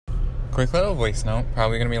Quick little voice note,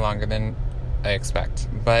 probably going to be longer than I expect,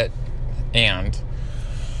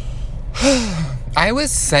 I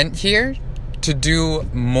was sent here to do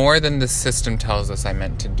more than the system tells us I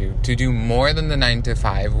meant to do more than the 9 to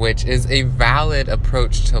 5, which is a valid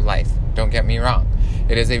approach to life. Don't get me wrong.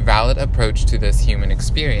 It is a valid approach to this human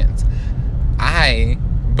experience. I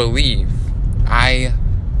believe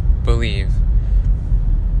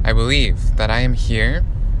that I am here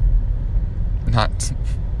not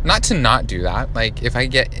to not do that. Like, if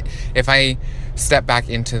I step back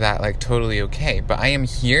into that, like, totally okay. But I am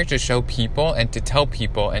here to show people and to tell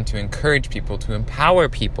people and to encourage people, to empower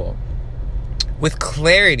people with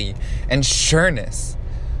clarity and sureness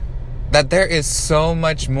that there is so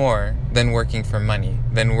much more than working for money,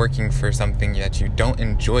 than working for something that you don't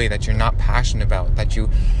enjoy, that you're not passionate about, that you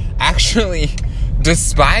actually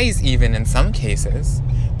despise even in some cases.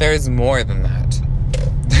 There is more than that.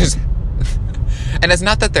 And it's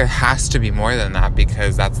not that there has to be more than that,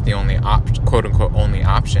 because that's the only quote-unquote only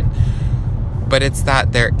option. But it's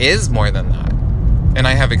that there is more than that. And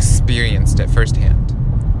I have experienced it firsthand.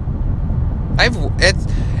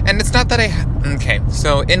 It's not that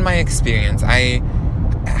so in my experience, I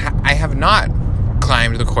have not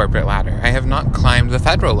climbed the corporate ladder. I have not climbed the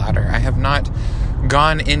federal ladder. I have not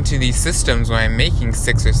gone into these systems where I'm making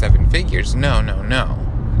 6 or 7 figures. No.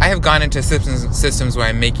 I have gone into systems where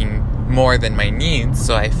I'm making more than my needs,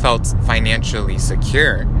 so I felt financially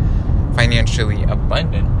secure, financially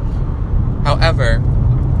abundant. However,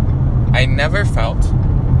 I never felt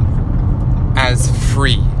as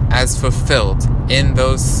free, as fulfilled in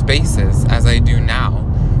those spaces as I do now,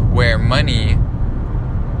 where money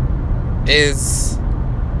is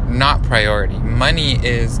not priority. Money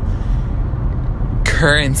is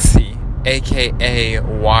currency, aka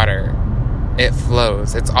water. It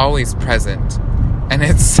flows. It's always present. And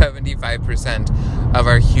it's 75% of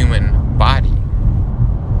our human body.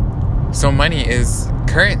 So money is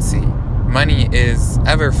currency. Money is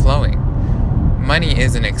ever flowing. Money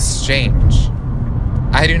is an exchange.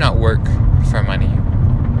 I do not work for money.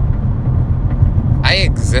 I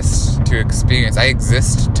exist to experience. I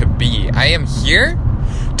exist to be. I am here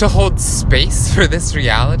to hold space for this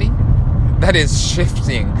reality that is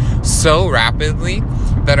shifting so rapidly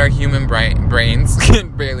that our human brains can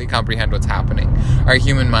barely comprehend what's happening. Our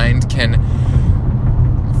human mind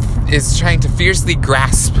is trying to fiercely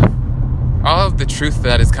grasp all of the truth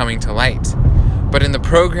that is coming to light. But in the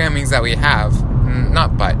programmings that we have,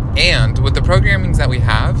 with the programmings that we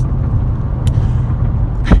have,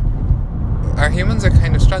 our humans are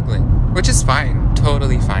kind of struggling, which is fine,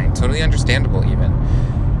 totally understandable even.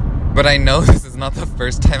 But I know this is not the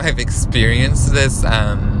first time I've experienced this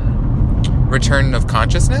return of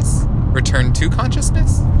consciousness, return to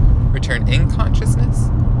consciousness, return in consciousness,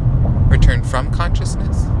 return from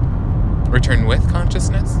consciousness, return with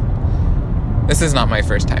consciousness. This is not my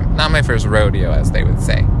first time, not my first rodeo, as they would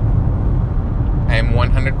say. I am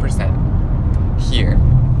 100% here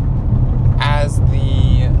as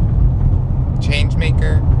the change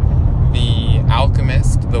maker, the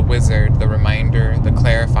alchemist, the wizard, the reminder, the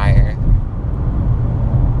clarifier,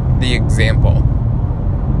 the example.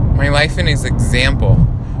 My life is an example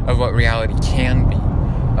of what reality can be,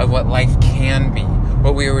 of what life can be,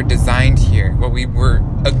 what we were designed here, what we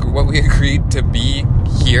agreed to be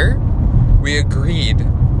here. We agreed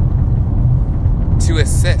to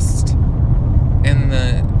assist in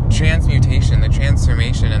the transmutation, the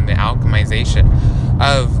transformation, and the alchemization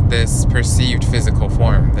of this perceived physical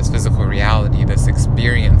form, this physical reality, this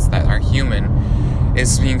experience that our human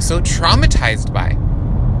is being so traumatized by.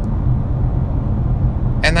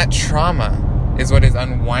 And that trauma is what is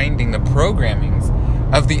unwinding the programmings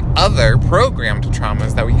of the other programmed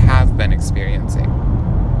traumas that we have been experiencing.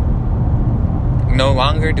 No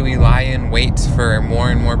longer do we lie in wait for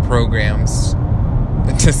more and more programs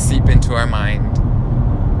to seep into our mind.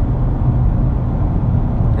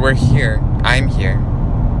 We're here, I'm here,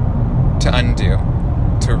 to undo,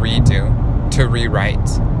 to redo, to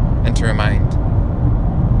rewrite, and to remind.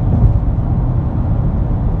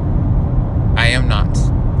 I am not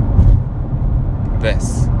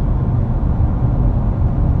this,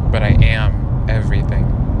 but I am everything.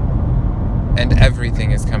 And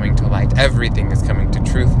everything is coming to light, everything is coming to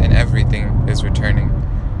truth, and everything is returning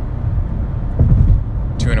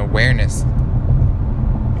to an awareness,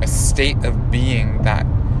 a state of being that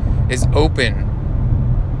is open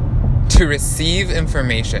to receive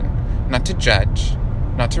information, not to judge,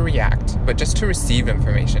 not to react, but just to receive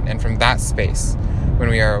information. And from that space, when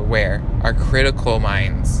we are aware, our critical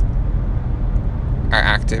minds are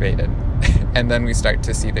activated. And then we start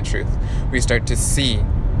to see the truth. We start to see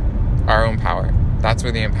our own power. That's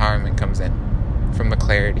where the empowerment comes in, from the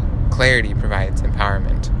clarity. Clarity provides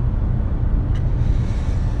empowerment.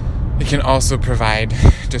 It can also provide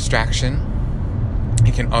distraction.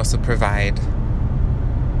 It can also provide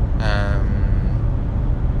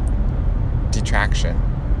detraction.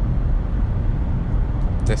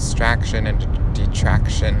 Distraction and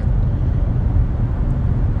detraction.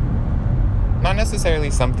 Not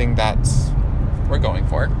necessarily something that we're going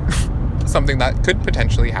for. Something that could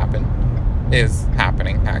potentially happen. Is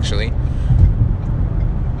happening, actually.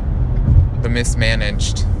 The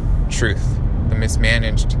mismanaged truth. The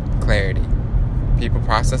mismanaged clarity. People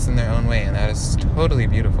process in their own way, and that is totally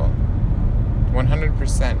beautiful.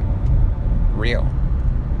 100% real.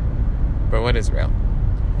 But what is real?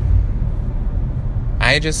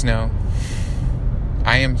 I just know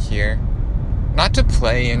I am here not to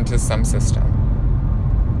play into some system,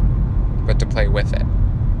 but to play with it.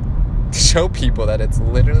 To show people that it's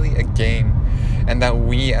literally a game, and that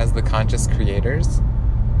we as the conscious creators,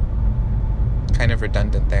 kind of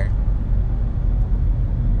redundant there,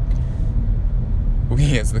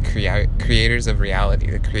 we as the creators of reality,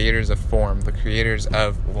 the creators of form, the creators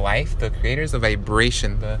of life, the creators of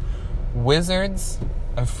vibration, the wizards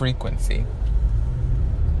of frequency,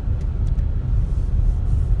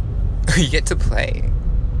 we get to play.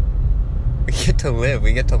 We get to live.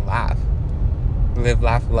 We get to laugh. Live,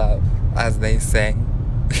 laugh, love, as they say.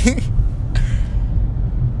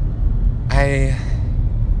 I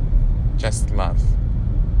just love.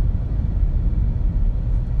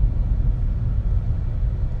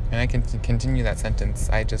 And I can continue that sentence.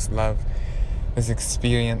 I just love this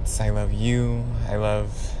experience. I love you. I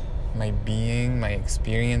love my being, my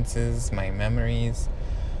experiences, my memories,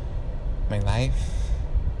 my life,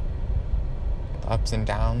 the ups and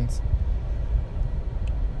downs.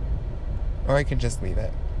 Or I could just leave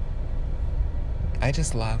it. I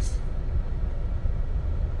just love.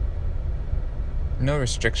 No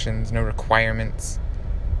restrictions, no requirements.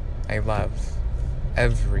 I love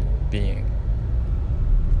every being.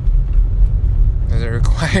 Does it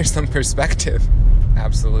require some perspective?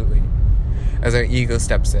 Absolutely. As our ego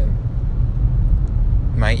steps in,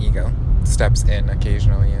 my ego steps in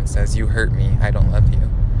occasionally and says, "You hurt me, I don't love you."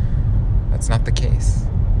 That's not the case.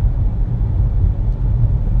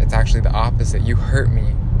 It's actually the opposite. You hurt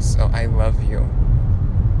me, so I love you.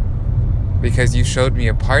 Because you showed me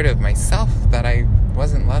a part of myself that I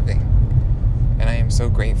wasn't loving. And I am so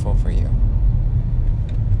grateful for you.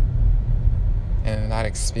 And in that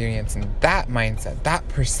experience, and that mindset, that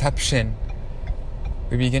perception,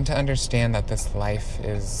 we begin to understand that this life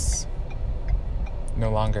is no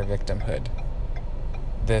longer victimhood.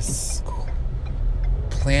 This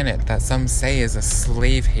planet that some say is a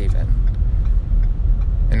slave haven.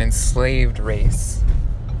 An enslaved race.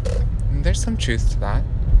 And there's some truth to that.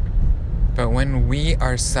 But when we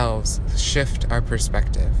ourselves shift our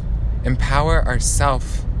perspective, empower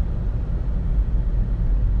ourselves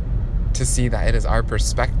to see that it is our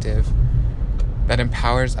perspective that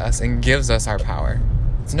empowers us and gives us our power.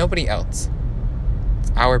 It's nobody else.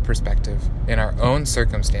 It's our perspective in our own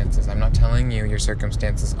circumstances. I'm not telling you your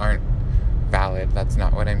circumstances aren't valid. That's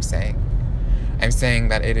not what I'm saying. I'm saying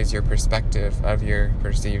that it is your perspective of your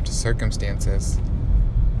perceived circumstances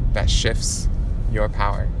that shifts your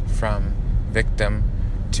power from victim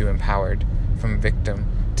to empowered, from victim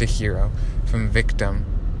to hero, from victim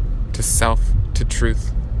to self, to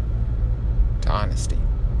truth, to honesty.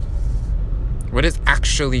 What is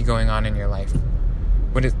actually going on in your life?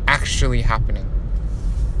 What is actually happening?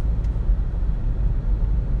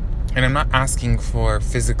 And I'm not asking for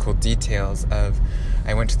physical details of,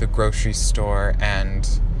 I went to the grocery store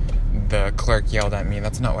and the clerk yelled at me.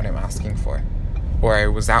 That's not what I'm asking for. Or I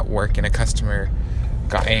was at work and a customer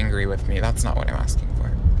got angry with me. That's not what I'm asking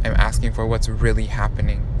for. I'm asking for what's really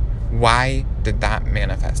happening. Why did that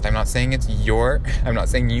manifest? I'm not saying I'm not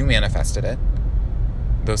saying you manifested it,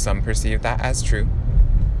 though some perceive that as true,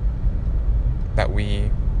 that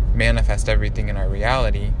we manifest everything in our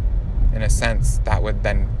reality. In a sense, that would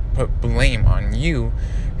then put blame on you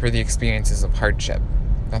for the experiences of hardship.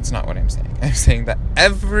 That's not what I'm saying. I'm saying that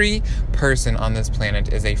every person on this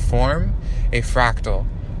planet is a form, a fractal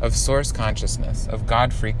of source consciousness, of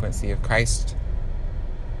God frequency, of Christ.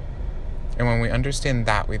 And when we understand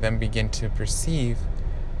that, we then begin to perceive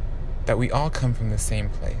that we all come from the same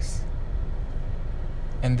place.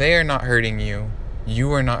 And they are not hurting you.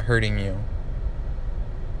 You are not hurting you.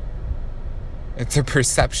 It's a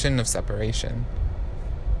perception of separation.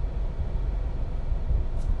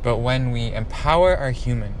 But when we empower our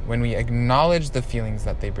human, when we acknowledge the feelings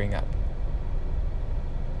that they bring up,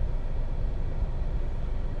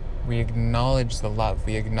 We acknowledge the love.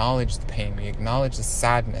 We acknowledge the pain. We acknowledge the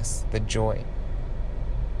sadness, the joy.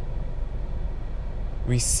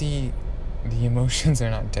 We see the emotions are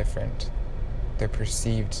not different. They're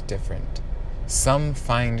perceived different. Some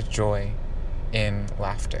find joy in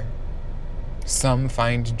laughter. Some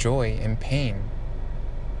find joy in pain.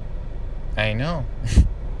 I know.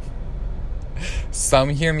 Some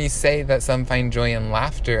hear me say that some find joy in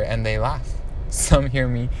laughter and they laugh. Some hear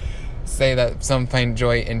me say that some find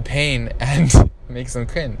joy in pain and makes them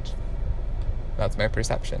cringe. That's my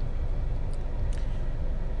perception.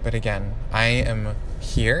 But again, I am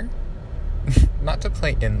here not to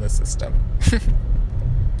play in the system.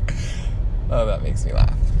 Oh, that makes me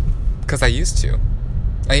laugh. Because I used to.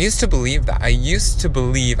 I used to believe that. I used to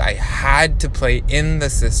believe I had to play in the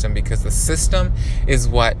system because the system is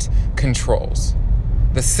what controls.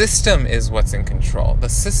 The system is what's in control. The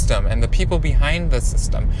system and the people behind the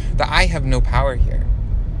system. That I have no power here.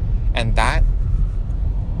 And that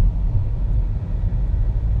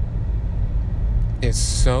is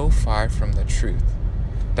so far from the truth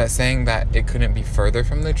that saying that it couldn't be further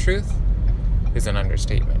from the truth is an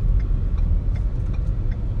understatement.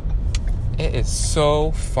 It is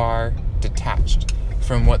so far detached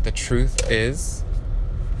from what the truth is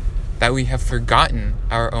that we have forgotten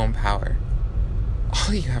our own power.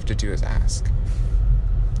 All you have to do is ask.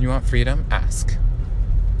 You want freedom? Ask.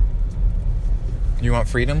 You want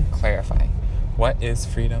freedom? Clarify. What is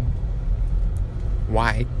freedom?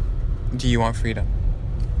 Why do you want freedom?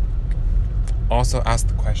 Also ask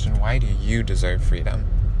the question, why do you deserve freedom?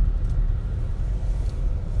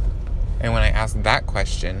 And when I ask that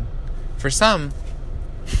question, for some,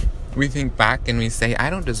 we think back and we say, I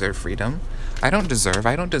don't deserve freedom. I don't deserve.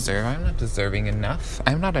 I'm not deserving enough.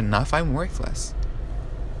 I'm not enough. I'm worthless.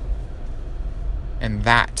 And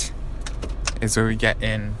that is where we get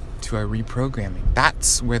into our reprogramming.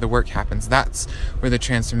 That's where the work happens. That's where the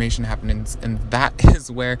transformation happens. And that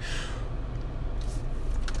is where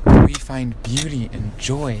we find beauty and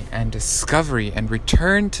joy and discovery and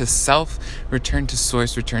return to self, return to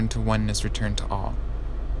source, return to oneness, return to all.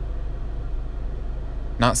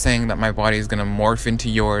 Not saying that my body is going to morph into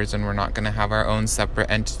yours and we're not going to have our own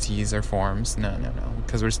separate entities or forms. No.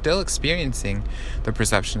 Because we're still experiencing the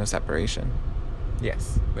perception of separation.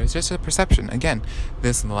 Yes, but it's just a perception. Again,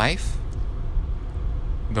 this life,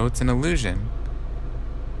 though it's an illusion,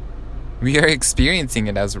 we are experiencing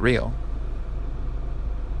it as real.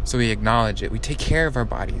 So we acknowledge it. We take care of our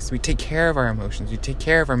bodies. We take care of our emotions. We take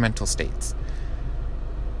care of our mental states.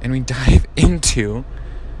 And we dive into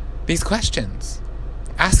these questions.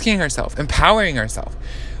 Asking ourselves, empowering ourselves.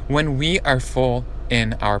 When we are full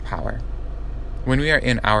in our power. When we are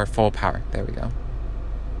in our full power. There we go.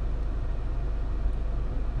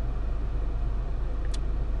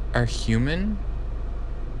 Our human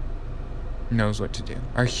knows what to do.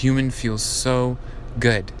 Our human feels so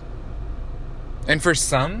good. And for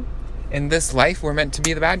some, in this life, we're meant to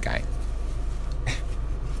be the bad guy.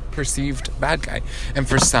 Perceived bad guy. And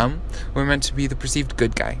for some, we're meant to be the perceived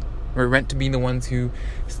good guy. We're meant to be the ones who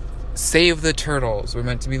save the turtles. We're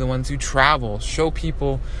meant to be the ones who travel, show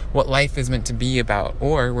people what life is meant to be about.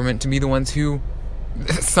 Or we're meant to be the ones who,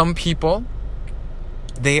 some people,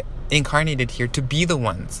 they incarnated here to be the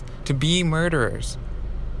ones, to be murderers,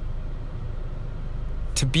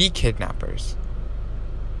 to be kidnappers.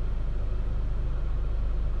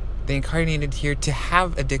 They incarnated here to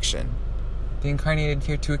have addiction. They incarnated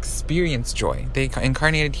here to experience joy. They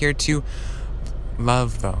incarnated here to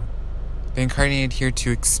love, though. They incarnated here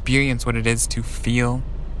to experience what it is to feel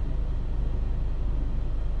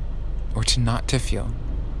or to not to feel.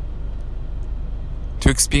 To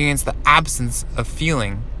experience the absence of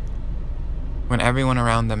feeling when everyone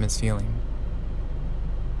around them is feeling.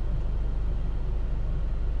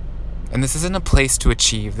 And this isn't a place to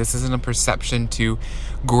achieve. This isn't a perception to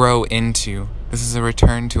grow into. This is a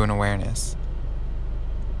return to an awareness.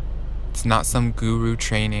 It's not some guru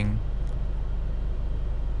training.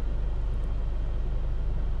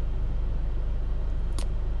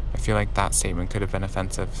 I feel like that statement could have been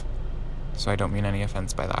offensive, so I don't mean any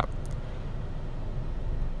offense by that.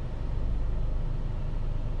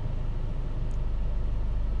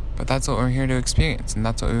 But that's what we're here to experience, and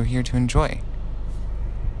that's what we're here to enjoy.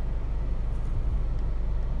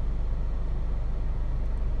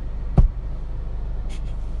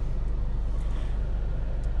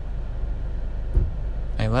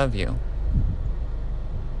 I love you.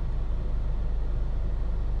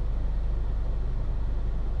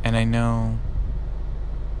 And I know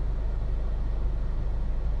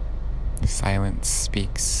silence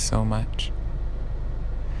speaks so much.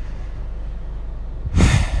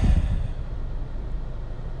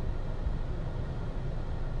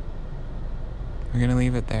 We're gonna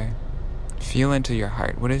leave it there. Feel into your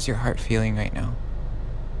heart. What is your heart feeling right now?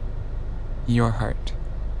 Your heart.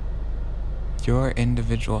 Your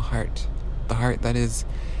individual heart. The heart that is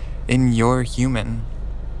in your human.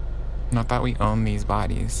 Not that we own these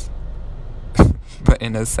bodies. But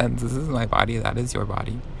in a sense, this is my body, that is your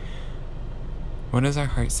body. What is our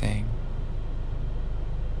heart saying?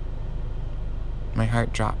 My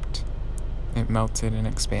heart dropped. It melted and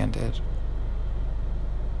expanded.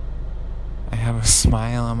 I have a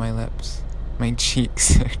smile on my lips. My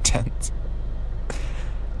cheeks are tense.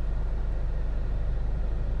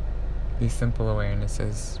 These simple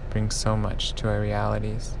awarenesses bring so much to our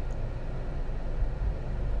realities.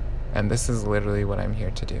 And this is literally what I'm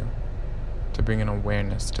here to do. To bring an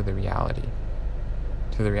awareness to the reality.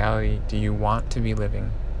 To the reality, do you want to be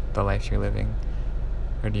living the life you're living?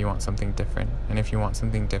 Or do you want something different? And if you want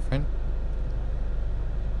something different,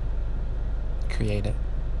 create it.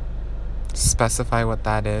 Specify what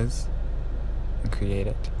that is and create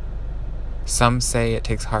it. Some say it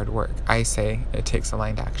takes hard work. I say it takes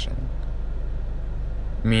aligned action.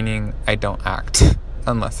 Meaning I don't act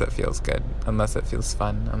unless it feels good, unless it feels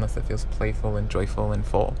fun, unless it feels playful and joyful and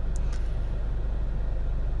full.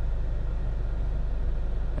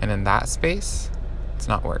 And in that space, it's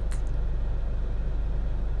not work.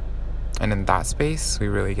 And in that space, we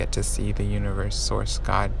really get to see the universe, source,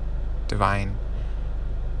 God, divine,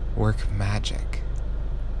 work magic.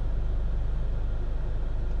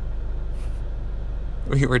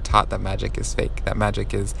 We were taught that magic is fake, that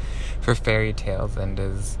magic is for fairy tales and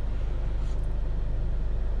is...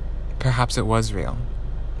 Perhaps it was real,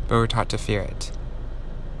 but we're taught to fear it.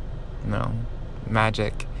 No,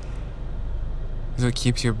 magic is what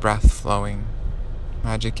keeps your breath flowing.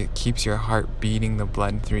 Magic, it keeps your heart beating the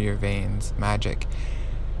blood through your veins. Magic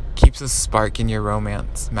keeps a spark in your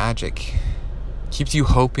romance. Magic keeps you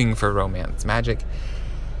hoping for romance. Magic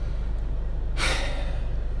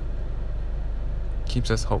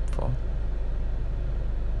keeps us hopeful.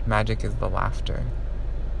 Magic is the laughter,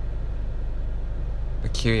 the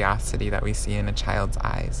curiosity that we see in a child's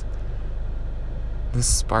eyes, the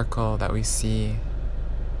sparkle that we see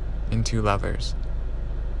in two lovers.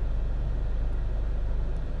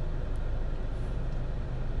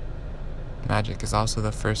 Magic is also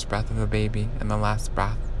the first breath of a baby and the last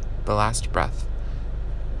breath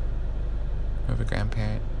of a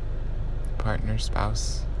grandparent, partner,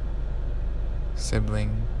 spouse,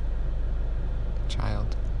 sibling,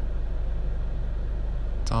 child.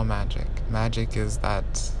 It's all magic. Magic is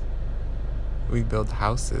that we build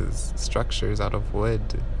houses, structures out of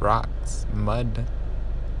wood, rocks, mud,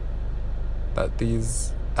 that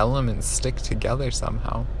these elements stick together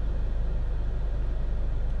somehow.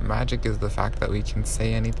 Magic is the fact that we can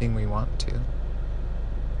say anything we want to.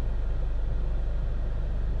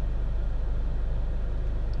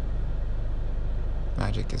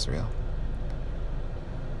 Magic is real.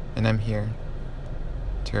 And I'm here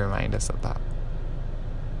to remind us of that.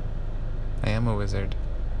 I am a wizard.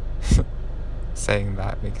 Saying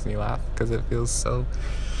that makes me laugh because it feels so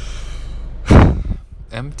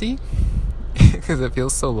empty. Because it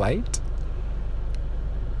feels so light.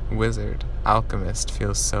 Wizard, alchemist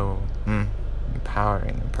feels so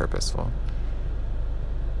empowering and purposeful.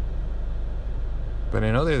 But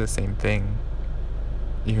I know they're the same thing.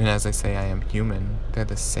 Even as I say I am human, they're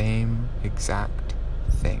the same exact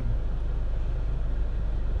thing.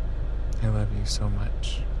 I love you so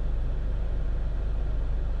much.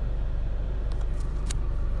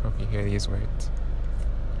 Hope you hear these words.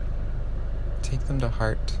 Take them to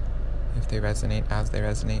heart if they resonate, as they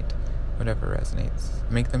resonate, whatever resonates.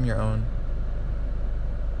 Make them your own.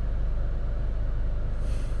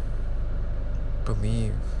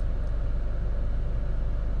 Believe.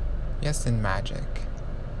 Yes, in magic.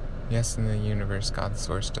 Yes, in the universe, God,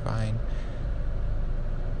 source, divine.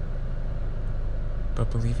 But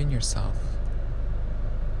believe in yourself.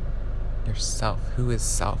 Yourself. Who is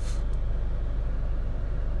self?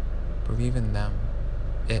 Believe in them.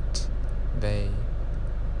 It. They.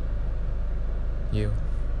 You.